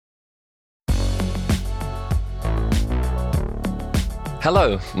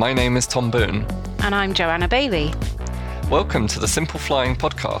Hello, my name is Tom Boone. And I'm Joanna Bailey. Welcome to the Simple Flying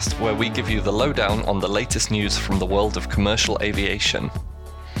podcast, where we give you the lowdown on the latest news from the world of commercial aviation.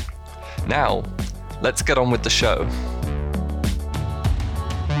 Now, let's get on with the show.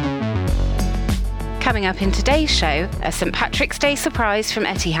 Coming up in today's show, a St Patrick's Day surprise from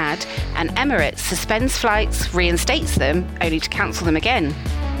Etihad, and Emirates suspends flights, reinstates them, only to cancel them again.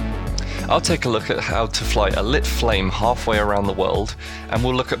 I'll take a look at how to fly a lit flame halfway around the world, and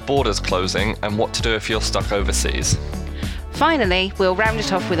we'll look at borders closing and what to do if you're stuck overseas. Finally, we'll round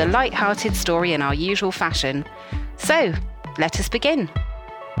it off with a light-hearted story in our usual fashion. So, let us begin.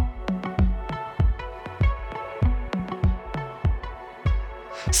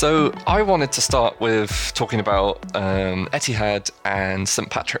 So I wanted to start with talking about Etihad and St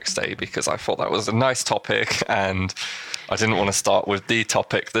Patrick's Day because I thought that was a nice topic and I didn't want to start with the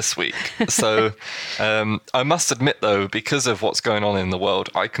topic this week. So I must admit, though, because of what's going on in the world,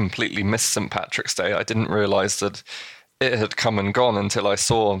 I completely missed St Patrick's Day. I didn't realise that it had come and gone until I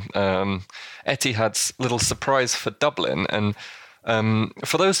saw Etihad's little surprise for Dublin. And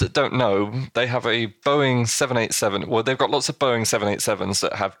for those that don't know, they have a Boeing 787. Well, they've got lots of Boeing 787s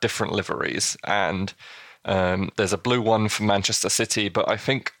that have different liveries. And there's a blue one for Manchester City, but I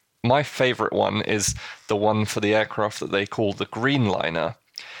think my favourite one is the one for the aircraft that they call the Greenliner.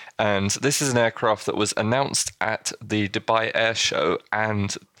 And this is an aircraft that was announced at the Dubai Air Show,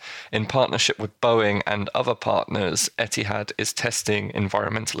 and in partnership with Boeing and other partners, Etihad is testing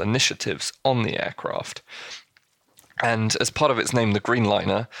environmental initiatives on the aircraft. And as part of its name, the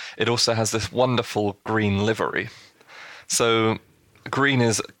Greenliner, it also has this wonderful green livery. So green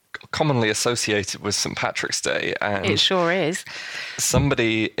is commonly associated with St Patrick's Day, and it sure is.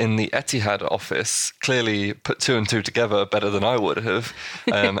 Somebody in the Etihad office clearly put two and two together better than I would have,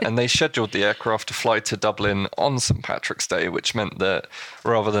 and they scheduled the aircraft to fly to Dublin on St Patrick's Day, which meant that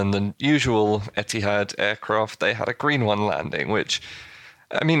rather than the usual Etihad aircraft, they had a green one landing, which,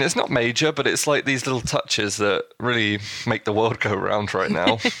 I mean, it's not major, but it's like these little touches that really make the world go round right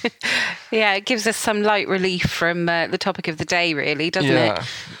now. Yeah, it gives us some light relief from the topic of the day, really, doesn't it? Yeah,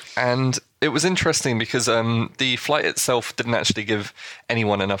 and it was interesting because the flight itself didn't actually give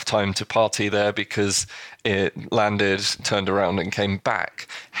anyone enough time to party there because it landed, turned around and came back.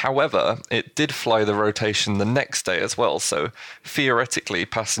 However, it did fly the rotation the next day as well. So theoretically,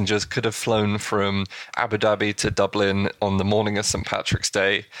 passengers could have flown from Abu Dhabi to Dublin on the morning of St Patrick's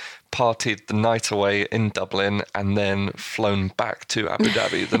Day, partied the night away in Dublin, and then flown back to Abu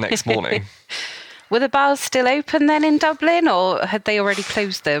Dhabi the next morning. Were the bars still open then in Dublin, or had they already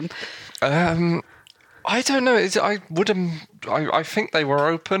closed them? I don't know. I think they were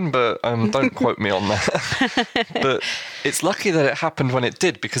open, but don't quote me on that. But it's lucky that it happened when it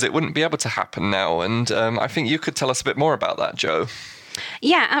did, because it wouldn't be able to happen now. And I think you could tell us a bit more about that, Jo.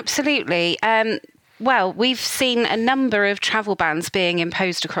 Yeah, absolutely. Well, we've seen a number of travel bans being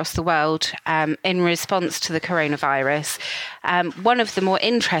imposed across the world in response to the coronavirus. One of the more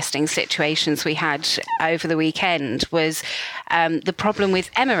interesting situations we had over the weekend was the problem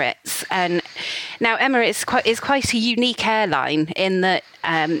with Emirates. And now Emirates is quite a unique airline in that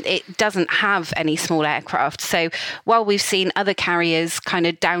it doesn't have any small aircraft. So while we've seen other carriers kind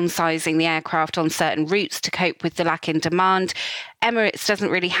of downsizing the aircraft on certain routes to cope with the lack in demand, Emirates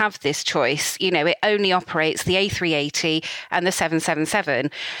doesn't really have this choice. You know, it only operates the A380 and the 777.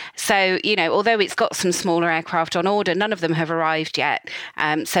 So, you know, although it's got some smaller aircraft on order, none of them have arrived yet.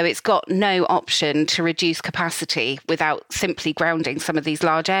 So it's got no option to reduce capacity without simply grounding some of these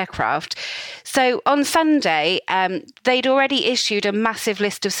large aircraft. So on Sunday, they'd already issued a massive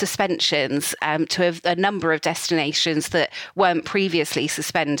list of suspensions to a number of destinations that weren't previously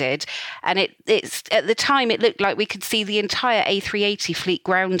suspended. And it's at the time, it looked like we could see the entire A380 fleet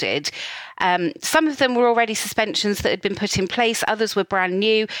grounded. Some of them were already suspensions that had been put in place. Others were brand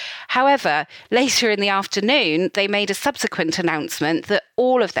new. However, later in the afternoon, they made a subsequent announcement that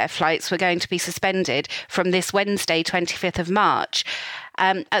all of their flights were going to be suspended from this Wednesday, 25th of March.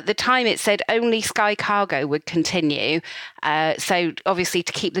 At the time, it said only Sky Cargo would continue. So obviously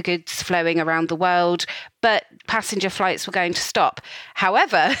to keep the goods flowing around the world, but passenger flights were going to stop.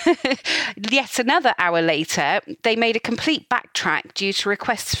 However, yet another hour later, they made a complete backtrack due to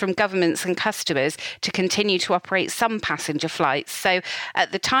requests from governments and customers to continue to operate some passenger flights. So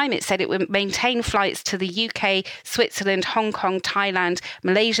at the time, it said it would maintain flights to the UK, Switzerland, Hong Kong, Thailand,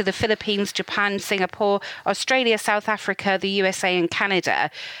 Malaysia, the Philippines, Japan, Singapore, Australia, South Africa, the USA and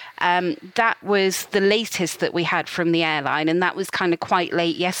Canada. That was the latest that we had from the airline, and that was kind of quite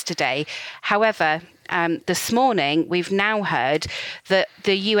late yesterday. However, this morning, we've now heard that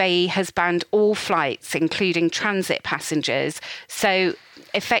the UAE has banned all flights, including transit passengers. So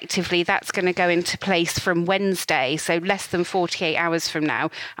effectively, that's going to go into place from Wednesday, so less than 48 hours from now.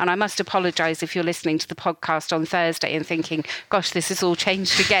 And I must apologise if you're listening to the podcast on Thursday and thinking, gosh, this has all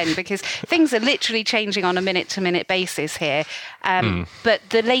changed again, because things are literally changing on a minute-to-minute basis here. But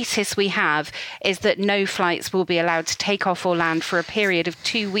the latest we have is that no flights will be allowed to take off or land for a period of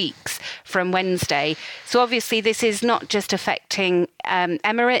 2 weeks from Wednesday. So obviously, this is not just affecting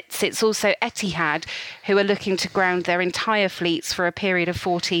Emirates, it's also Etihad, who are looking to ground their entire fleets for a period of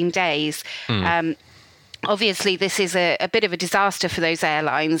 14 days. Obviously, this is a bit of a disaster for those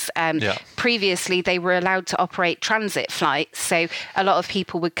airlines. Previously, they were allowed to operate transit flights. So a lot of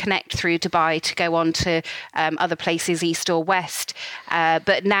people would connect through Dubai to go on to other places, east or west.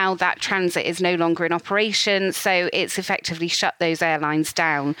 But now that transit is no longer in operation. So it's effectively shut those airlines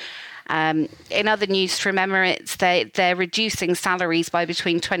down. In other news from Emirates, they're reducing salaries by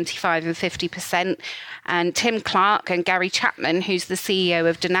between 25 and 50%. And Tim Clark and Gary Chapman, who's the CEO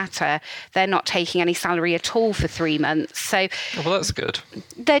of Donata, they're not taking any salary at all for 3 months. So, well, that's good.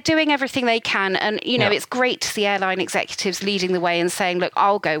 They're doing everything they can. And, it's great to see airline executives leading the way and saying, look,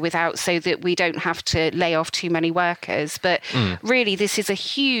 I'll go without so that we don't have to lay off too many workers. But really, this is a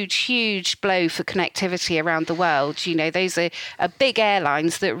huge, huge blow for connectivity around the world. Those are big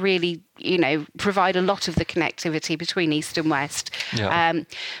airlines that really provide a lot of the connectivity between East and West.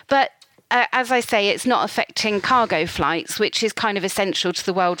 But as I say, it's not affecting cargo flights, which is kind of essential to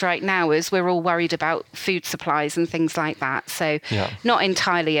the world right now, as we're all worried about food supplies and things like that. So not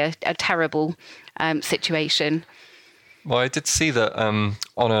entirely a terrible situation. Well, I did see that on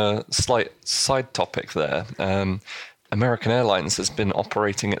a slight side topic there, American Airlines has been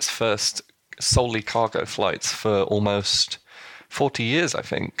operating its first solely cargo flights for almost 40 years, I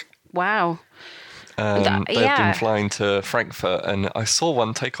think. Wow. They've been flying to Frankfurt, and I saw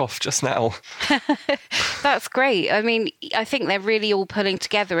one take off just now. That's great. I mean, I think they're really all pulling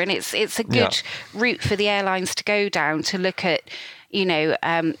together, and it's a good route for the airlines to go down to look at,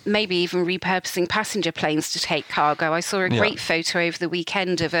 maybe even repurposing passenger planes to take cargo. I saw a great photo over the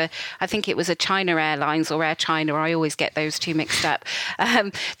weekend of I think it was a China Airlines or Air China, I always get those two mixed up,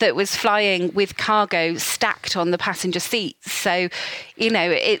 that was flying with cargo stacked on the passenger seats. So,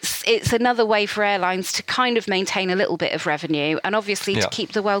 it's another way for airlines to kind of maintain a little bit of revenue and obviously to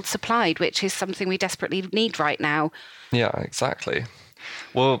keep the world supplied, which is something we desperately need right now. Yeah, exactly.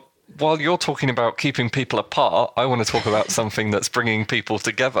 Well, while you're talking about keeping people apart, I want to talk about something that's bringing people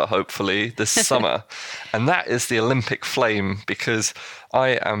together, hopefully, this summer. And that is the Olympic flame, because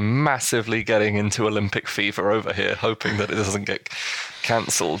I am massively getting into Olympic fever over here, hoping that it doesn't get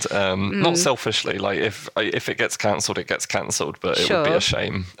cancelled. Not selfishly, like if it gets cancelled, it gets cancelled, but it would be a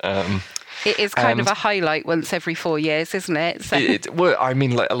shame. It is kind of a highlight once every 4 years, isn't it? So. Well, I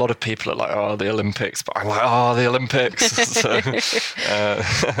mean, like a lot of people are like, "Oh, the Olympics," but I'm like, "Oh, the Olympics." So,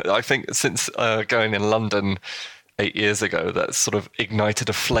 I think since going in London 8 years ago, that sort of ignited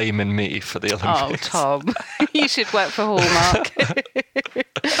a flame in me for the Olympics. Oh, Tom, you should work for Hallmark.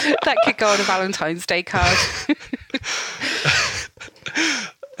 That could go on a Valentine's Day card.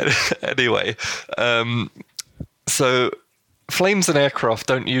 Anyway, so. Flames and aircraft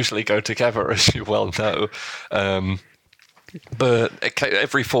don't usually go together, as you well know. But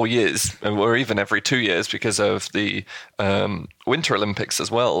every 4 years, or even every 2 years, because of the Winter Olympics as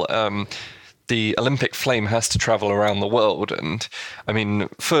well, the Olympic flame has to travel around the world. And I mean,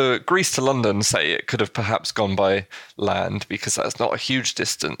 for Greece to London, say, it could have perhaps gone by land because that's not a huge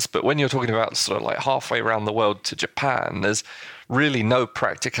distance. But when you're talking about sort of like halfway around the world to Japan, there's really no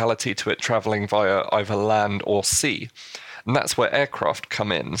practicality to it traveling via either land or sea. And that's where aircraft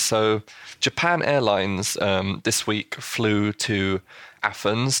come in. So Japan Airlines this week flew to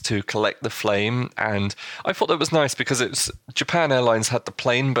Athens to collect the flame. And I thought that was nice because Japan Airlines had the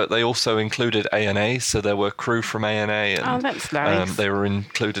plane, but they also included ANA. So there were crew from ANA. And, that's nice. They were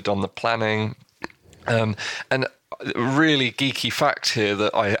included on the planning. And a really geeky fact here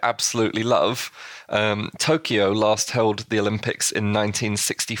that I absolutely love. Tokyo last held the Olympics in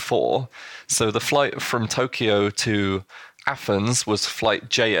 1964. So the flight from Tokyo to Athens was flight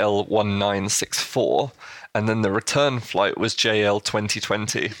JL1964, and then the return flight was JL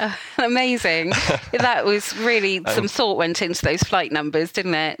 2020. Amazing. That was really some thought went into those flight numbers,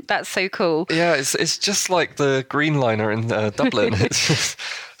 didn't it? That's so cool. Yeah, it's just like the Green Liner in Dublin. It's just,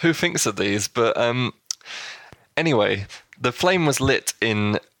 who thinks of these? But anyway, the flame was lit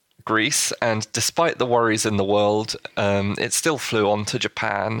in Greece, and despite the worries in the world, it still flew on to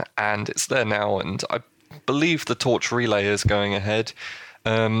Japan, and it's there now, and I believe the torch relay is going ahead.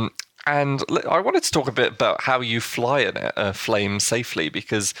 And I wanted to talk a bit about how you fly a flame safely,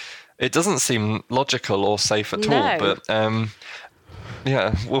 because it doesn't seem logical or safe at all. But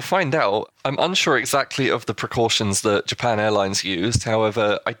yeah, we'll find out. I'm unsure exactly of the precautions that Japan Airlines used.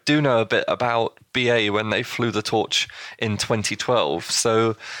 However, I do know a bit about BA when they flew the Torch in 2012.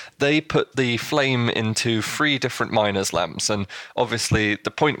 So they put the flame into 3 different miners' lamps. And obviously,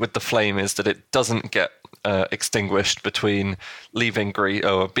 the point with the flame is that it doesn't get extinguished between leaving Greece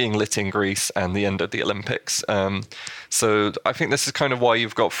or being lit in Greece and the end of the Olympics. So I think this is kind of why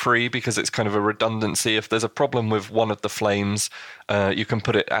you've got 3, because it's kind of a redundancy. If there's a problem with one of the flames, you can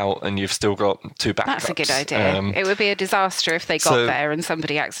put it out and you've still got 2 backups. That's a good idea. It would be a disaster if they got there and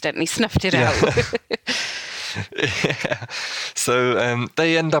somebody accidentally snuffed it out. Yeah. So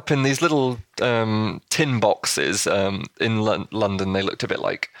they end up in these little tin boxes in London. They looked a bit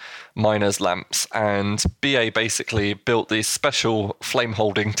like miners' lamps, and BA basically built these special flame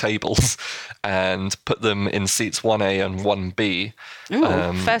holding tables and put them in seats 1A and 1B.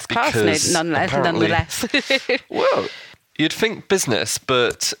 Ooh, first class, nonetheless. Well, you'd think business,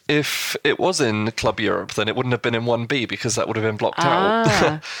 but if it was in Club Europe, then it wouldn't have been in 1B because that would have been blocked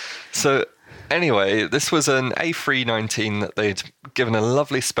out. So anyway, this was an A319 that they'd given a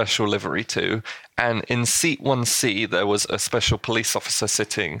lovely special livery to, and in seat 1C there was a special police officer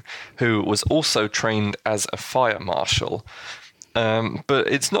sitting who was also trained as a fire marshal. But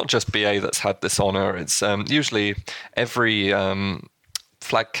it's not just BA that's had this honour. It's usually every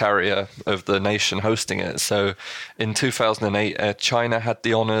flag carrier of the nation hosting it. So in 2008, Air China had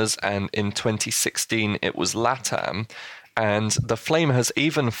the honours, and in 2016 it was LATAM. And the flame has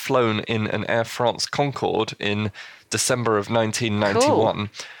even flown in an Air France Concorde in December of 1991. Cool.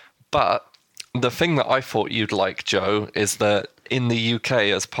 But the thing that I thought you'd like, Joe, is that in the UK,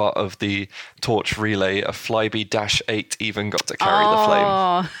 as part of the Torch relay, a Flybe Dash 8 even got to carry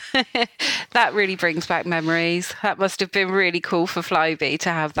the flame. That really brings back memories. That must have been really cool for Flybe to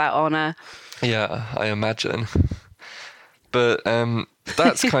have that honour. Yeah, I imagine. But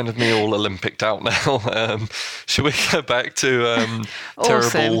that's kind of me all Olympicked out now. Should we go back to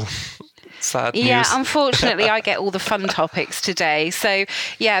terrible, sad news? Yeah, unfortunately, I get all the fun topics today. So,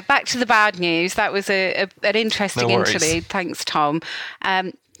 yeah, back to the bad news. That was an interesting interlude. Thanks, Tom.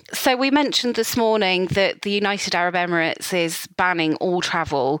 So we mentioned this morning that the United Arab Emirates is banning all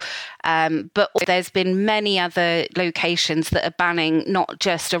travel, but there's been many other locations that are banning not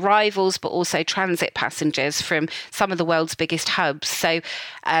just arrivals, but also transit passengers from some of the world's biggest hubs. So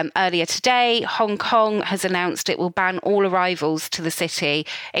earlier today, Hong Kong has announced it will ban all arrivals to the city,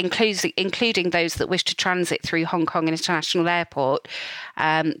 including those that wish to transit through Hong Kong International Airport.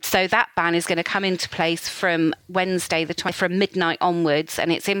 So that ban is going to come into place from Wednesday, from midnight onwards,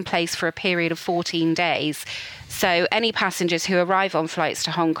 and it's in place for a period of 14 days. So any passengers who arrive on flights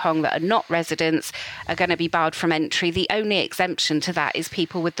to Hong Kong that are not residents are going to be barred from entry. The only exemption to that is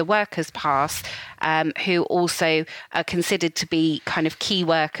people with the workers' pass, who also are considered to be kind of key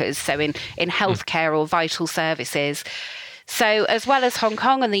workers, so in healthcare or vital services. So as well as Hong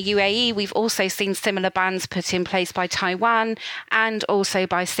Kong and the UAE, we've also seen similar bans put in place by Taiwan and also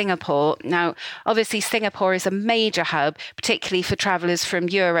by Singapore. Now, obviously, Singapore is a major hub, particularly for travellers from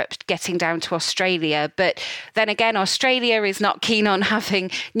Europe getting down to Australia. But then again, Australia is not keen on having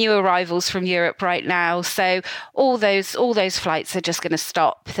new arrivals from Europe right now. So all those flights are just going to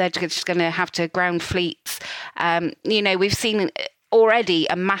stop. They're just going to have to ground fleets. We've seen already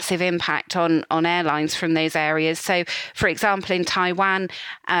a massive impact on airlines from those areas. So, for example, in Taiwan,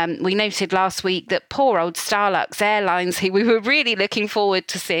 we noted last week that poor old Starlux Airlines, who we were really looking forward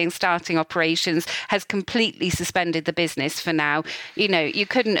to seeing starting operations, has completely suspended the business for now. You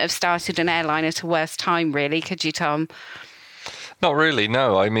couldn't have started an airline at a worse time, really, could you, Tom? Not really,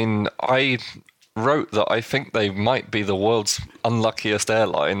 no. I mean, I wrote that I think they might be the world's unluckiest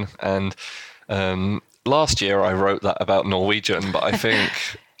airline, and last year I wrote that about Norwegian, but I think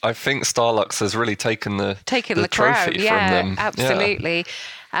Starlux has really taken the trophy crown. From them. Absolutely.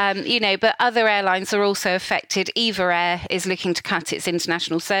 Yeah. But other airlines are also affected. Eva Air is looking to cut its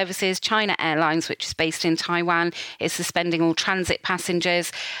international services. China Airlines, which is based in Taiwan, is suspending all transit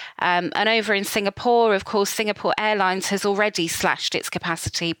passengers. And over in Singapore, of course, Singapore Airlines has already slashed its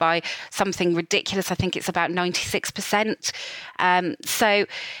capacity by something ridiculous. I think it's about 96%. So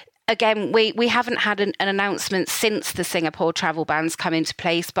again, we haven't had an announcement since the Singapore travel bans come into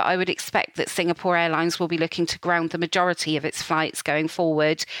place, but I would expect that Singapore Airlines will be looking to ground the majority of its flights going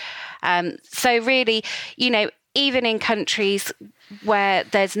forward. So really, even in countries where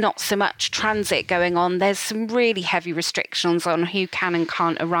there's not so much transit going on, there's some really heavy restrictions on who can and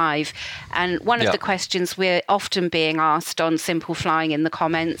can't arrive. And one of the questions we're often being asked on Simple Flying in the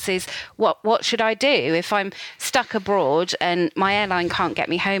comments is, what should I do if I'm stuck abroad and my airline can't get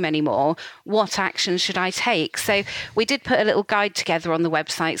me home anymore? What action should I take? So we did put a little guide together on the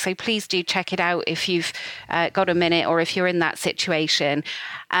website, so please do check it out if you've got a minute or if you're in that situation.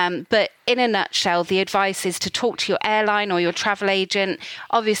 But in a nutshell, the advice is to talk to your airline or your travel agent.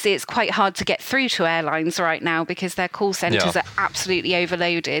 Obviously, it's quite hard to get through to airlines right now because their call centres are absolutely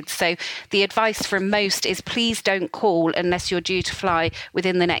overloaded. So the advice from most is please don't call unless you're due to fly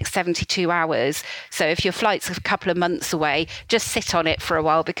within the next 72 hours. So if your flight's a couple of months away, just sit on it for a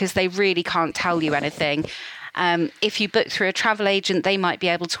while because they really can't tell you anything. If you book through a travel agent, they might be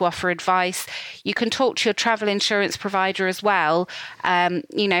able to offer advice. You can talk to your travel insurance provider as well.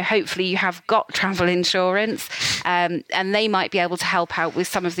 Hopefully you have got travel insurance, and they might be able to help out with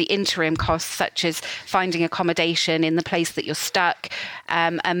some of the interim costs, such as finding accommodation in the place that you're stuck,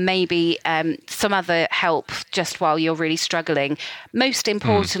 and maybe some other help just while you're really struggling. Most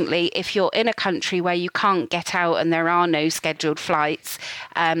importantly, if you're in a country where you can't get out and there are no scheduled flights,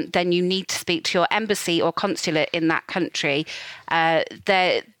 then you need to speak to your embassy or consulate in that country.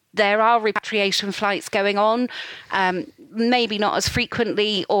 There are repatriation flights going on, maybe not as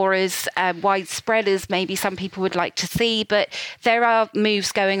frequently or as widespread as maybe some people would like to see, but there are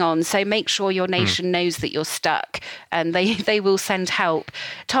moves going on. So make sure your nation knows that you're stuck and they will send help.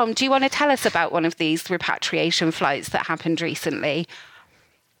 Tom, do you want to tell us about one of these repatriation flights that happened recently?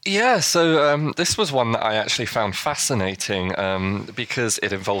 Yeah, so this was one that I actually found fascinating because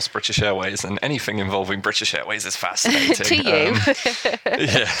it involves British Airways, and anything involving British Airways is fascinating. To you.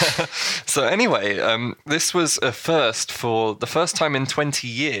 Yeah. So anyway, this was a first for the first time in 20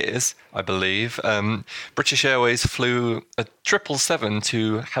 years, I believe. British Airways flew a 777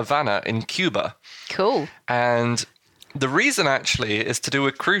 to Havana in Cuba. Cool. And the reason actually is to do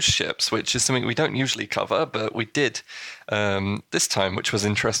with cruise ships, which is something we don't usually cover, but we did this time, which was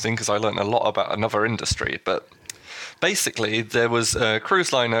interesting because I learned a lot about another industry. But basically, there was a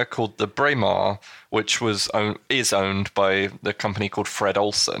cruise liner called the Braemar, which is owned by the company called Fred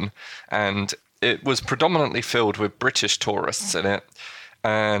Olsen, and it was predominantly filled with British tourists in it.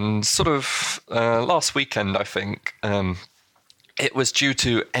 And sort of last weekend, I think, it was due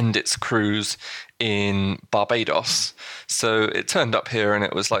to end its cruise in Barbados. So it turned up here and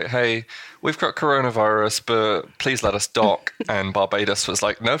it was like, hey, we've got coronavirus, but please let us dock. And Barbados was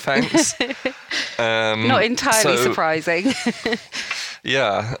like, no thanks. Not entirely surprising.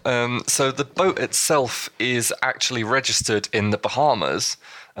 Yeah. So the boat itself is actually registered in the Bahamas.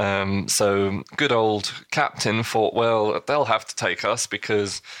 So good old captain thought, well, they'll have to take us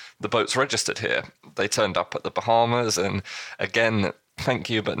because the boat's registered here. They turned up at the Bahamas, and again, thank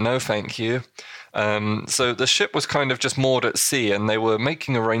you, but no thank you. So the ship was kind of just moored at sea, and they were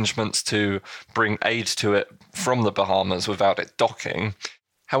making arrangements to bring aid to it from the Bahamas without it docking.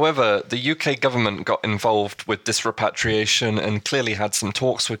 However, the UK government got involved with this repatriation and clearly had some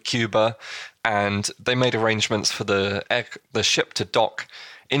talks with Cuba, and they made arrangements for the ship to dock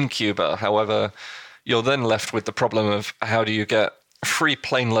in Cuba. However, you're then left with the problem of how do you get 3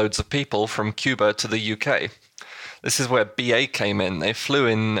 plane loads of people from Cuba to the UK? This is where BA came in. They flew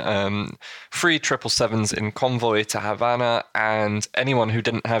in 3 777s in convoy to Havana, and anyone who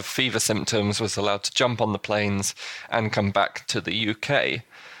didn't have fever symptoms was allowed to jump on the planes and come back to the UK.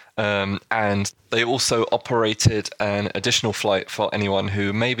 And they also operated an additional flight for anyone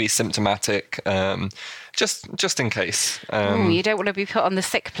who may be symptomatic, just in case. You don't want to be put on the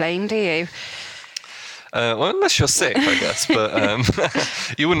sick plane, do you? Well, unless you're sick, I guess,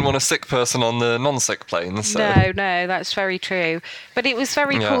 but you wouldn't want a sick person on the non-sick plane. So. No, that's very true. But it was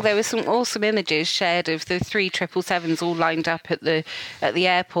very cool. There were some awesome images shared of the 3 777s all lined up at the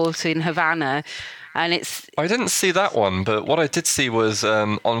airport in Havana. And I didn't see that one, but what I did see was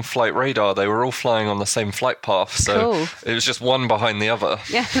on Flight Radar, they were all flying on the same flight path. So cool. It was just one behind the other.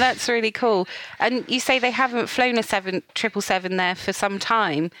 Yeah, that's really cool. And you say they haven't flown a 777 there for some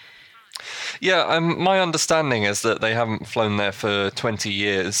time. Yeah, my understanding is that they haven't flown there for 20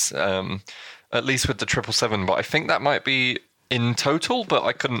 years, at least with the 777, but I think that might be in total, but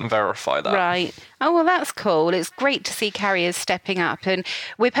I couldn't verify that. Right. Oh, well, that's cool. It's great to see carriers stepping up. And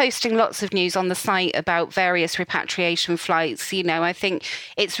we're posting lots of news on the site about various repatriation flights. You know, I think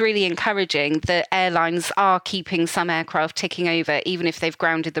it's really encouraging that airlines are keeping some aircraft ticking over, even if they've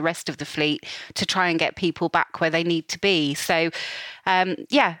grounded the rest of the fleet, to try and get people back where they need to be. So,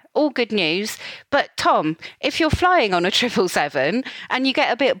 yeah, all good news. But Tom, if you're flying on a 777 and you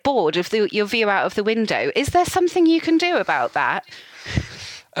get a bit bored of your view out of the window, is there something you can do about that?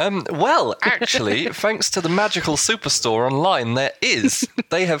 Well, actually, thanks to the Magical Superstore online,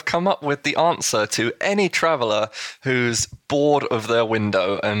 they have come up with the answer to any traveller who's bored of their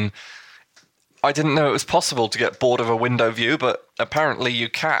window. And I didn't know it was possible to get bored of a window view, but apparently you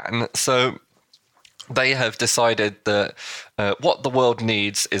can. So they have decided that what the world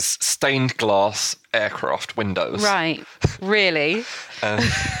needs is stained glass aircraft windows. Right. Really?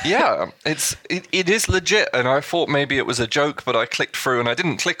 Yeah, it is legit, and I thought maybe it was a joke, but I clicked through, and I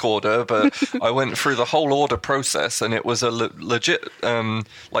didn't click order, but I went through the whole order process, and it was a legit,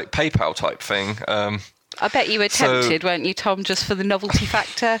 like PayPal type thing. I bet you were tempted, weren't you, Tom, just for the novelty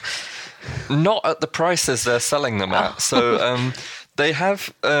factor? Not at the prices they're selling them at. Oh. So they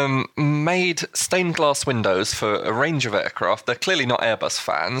have made stained glass windows for a range of aircraft. They're clearly not Airbus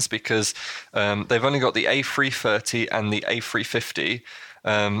fans because they've only got the A330 and the A350.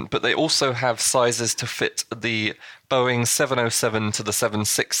 But they also have sizes to fit the Boeing 707 to the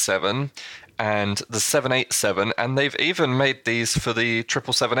 767 and the 787. And they've even made these for the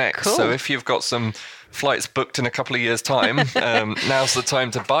 777X. Cool. So if you've got some flights booked in a couple of years' time, now's the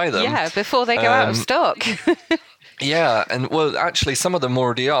time to buy them. Yeah, before they go out of stock. Yeah, and well, actually, some of them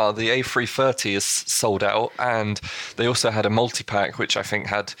already are. The A330 is sold out, and they also had a multi-pack, which I think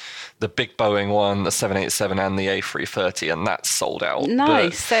had the big Boeing one, the 787, and the A330, and that's sold out.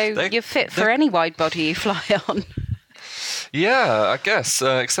 Nice, so you're fit for any wide body you fly on. Yeah, I guess,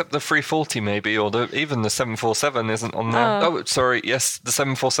 except the 340 maybe, or even the 747 isn't on there. Oh, sorry, yes, the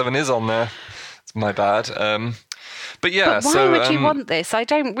 747 is on there. It's my bad. But yeah, but why would you want this? I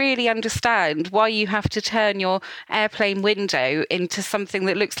don't really understand why you have to turn your airplane window into something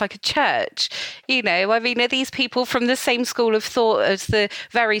that looks like a church. You know, I mean, are these people from the same school of thought as the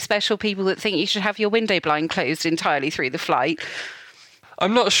very special people that think you should have your window blind closed entirely through the flight?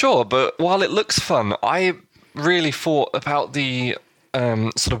 I'm not sure, but while it looks fun, I really thought about the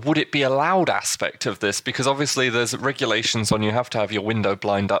sort of would it be allowed aspect of this, because obviously there's regulations on you have to have your window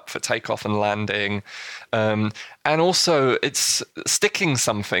blind up for takeoff and landing, and also it's sticking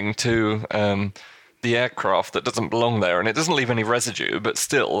something to the aircraft that doesn't belong there, and it doesn't leave any residue, but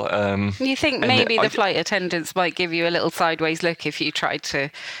still. You think maybe the flight attendants might give you a little sideways look if you tried to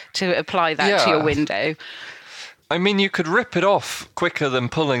apply that to your window. I mean, you could rip it off quicker than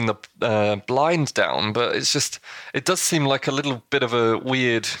pulling the blind down, but it does seem like a little bit of a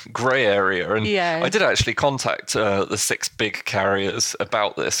weird grey area. And I did actually contact the 6 big carriers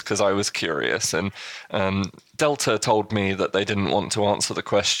about this because I was curious. And Delta told me that they didn't want to answer the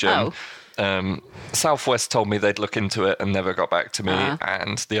question. Oh. Southwest told me they'd look into it and never got back to me,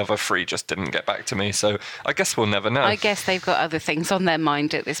 and the other 3 just didn't get back to me. So I guess we'll never know. I guess they've got other things on their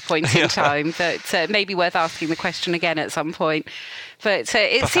mind at this point in time that may be worth asking the question again at some point. But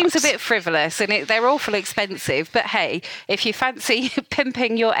it seems a bit frivolous, and they're awful expensive. But hey, if you fancy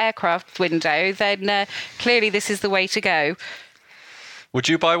pimping your aircraft window, then clearly this is the way to go. Would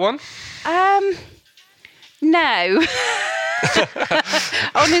you buy one? No.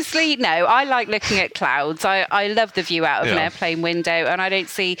 Honestly, no. I like looking at clouds. I love the view out of an airplane window, and I don't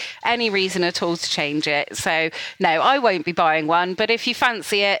see any reason at all to change it. So, no, I won't be buying one. But if you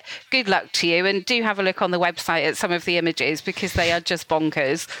fancy it, good luck to you. And do have a look on the website at some of the images because they are just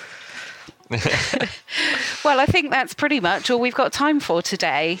bonkers. Well, I think that's pretty much all we've got time for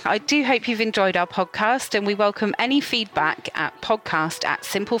today. I do hope you've enjoyed our podcast, and we welcome any feedback at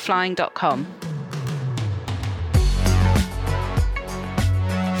podcast@simpleflying.com.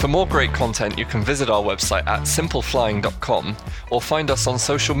 For more great content, you can visit our website at simpleflying.com or find us on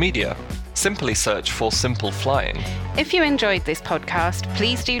social media. Simply search for Simple Flying. If you enjoyed this podcast,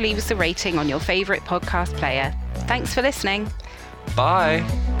 please do leave us a rating on your favourite podcast player. Thanks for listening. Bye.